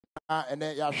and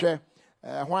yahwe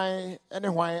why any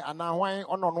why and now why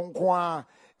on nkwa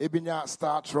ebinya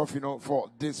star trophy for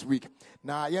this week.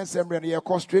 Now yes emre na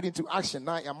call straight into action.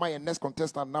 Now my next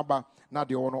contestant number na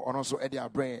the ono also e dia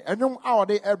brain. Enum our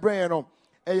day e brain no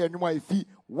e enum ifi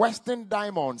Western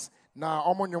Diamonds na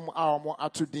omonyum omo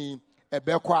atudin e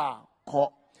bekwa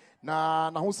ko.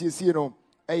 Na ho siesie no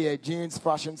e Jeans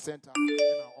Fashion Center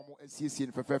na omo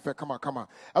siesie fefe kama.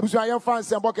 Abusu ayen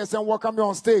fans and boke sen welcome you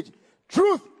on stage.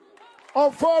 Truth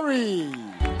Ofori.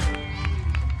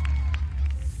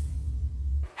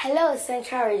 Hello,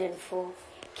 Central Region 4,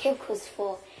 Cape Coast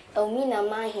 4, Elmina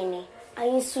Mahini,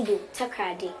 Ayin Sudu,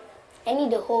 Takradi, any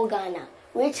the whole Ghana,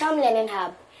 Rich-Time Learning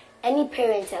Hub, any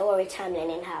parent or Rich-Time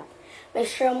Learning Hub. But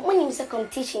sure, when you say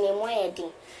competition in one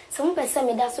day, some person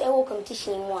me that's what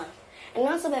competition in one. And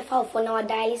also by file for now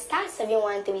dial star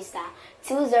 713 star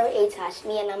 208 hash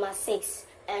me and number 6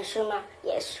 and Shuma,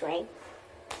 yes, right.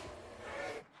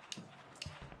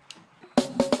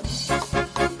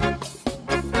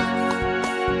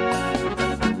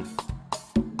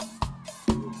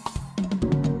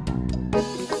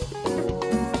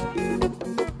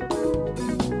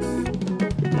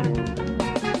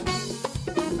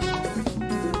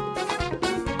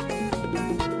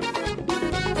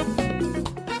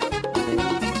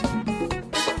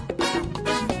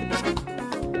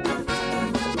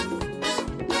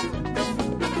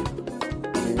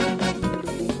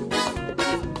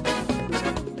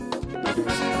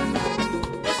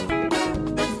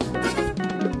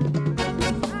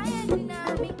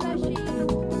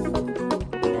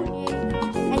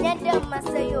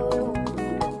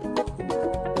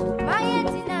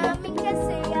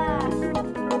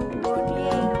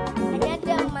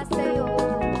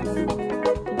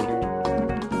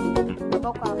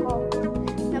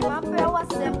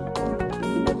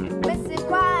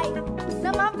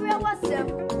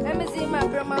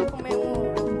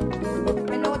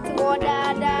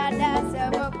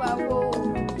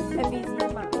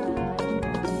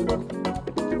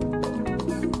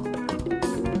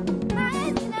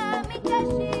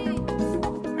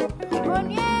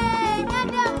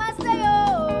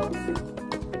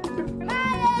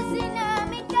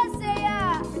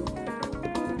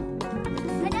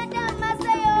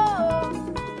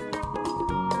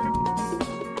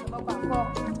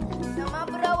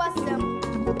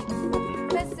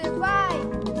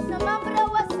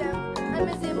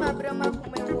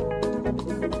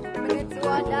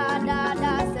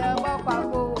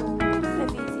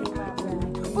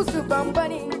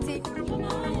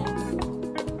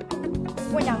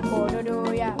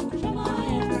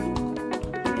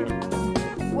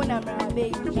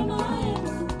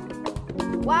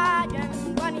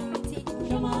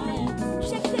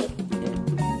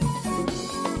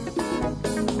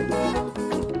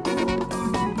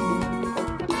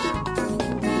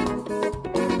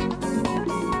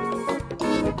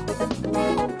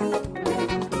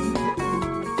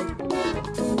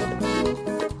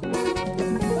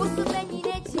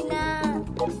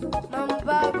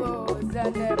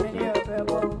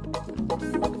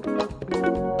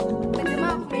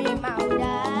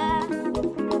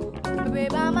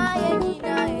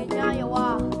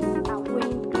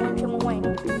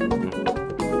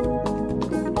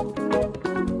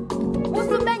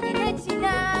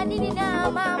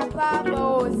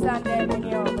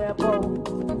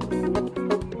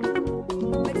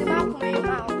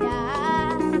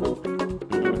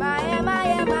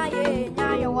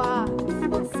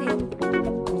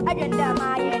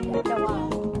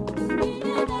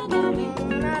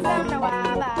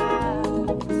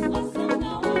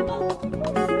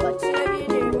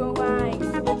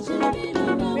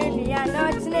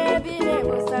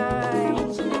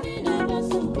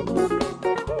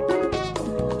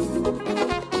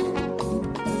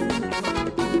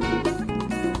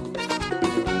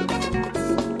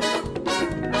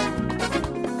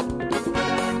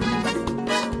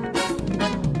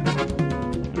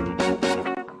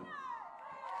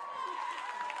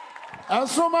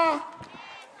 Soma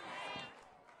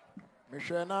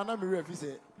Michelle na me refi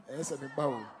say ese me ba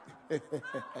o.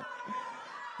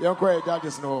 You go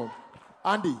judges no.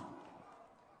 Andy.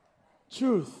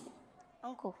 Truth.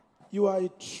 Uncle. You are a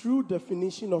true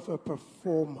definition of a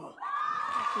performer.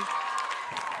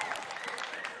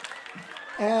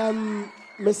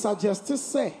 Me suggest to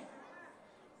say,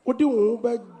 would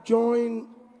you join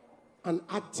an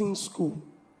acting school?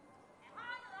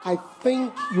 I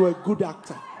think you're a good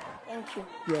actor. Thank you.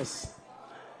 Yes.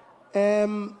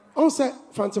 Also,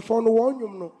 Francophone one you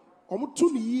know,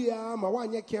 to me ma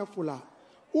wanye careful la.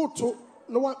 Oto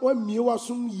no one me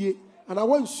wasum ye, and I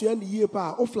want share the year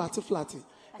pa o flatty.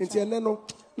 Nti ene no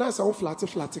Nice and flatty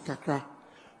kakra.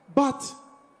 But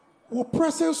with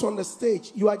presence on the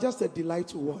stage, you are just a delight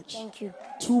to watch. Thank you.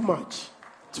 Too much.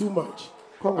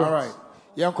 Congrats. All right.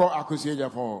 Yanko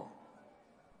Akusiya for.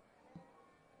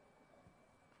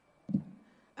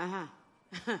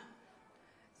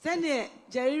 Send it,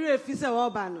 Jerry Refisa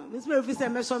Obano, Miss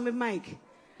Refisa Mesh on me, Mike.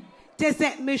 They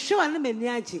said, me show and me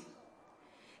niachi.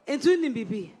 And to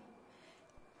Bibi.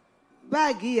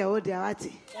 Baggy, oh, dear.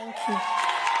 Thank you.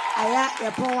 I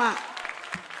ya poa.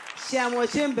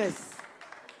 Shamo Chambers.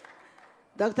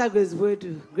 Dr. Grace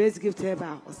Boydu, Grace Gift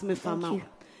Heba, was me farmer.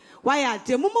 Why are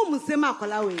the Mumu Musema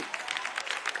Kolawe?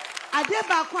 I dare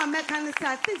back one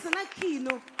mechanism, things and a key,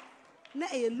 no, na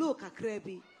a look a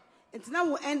crabby. And now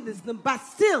we'll end this, but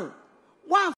still, one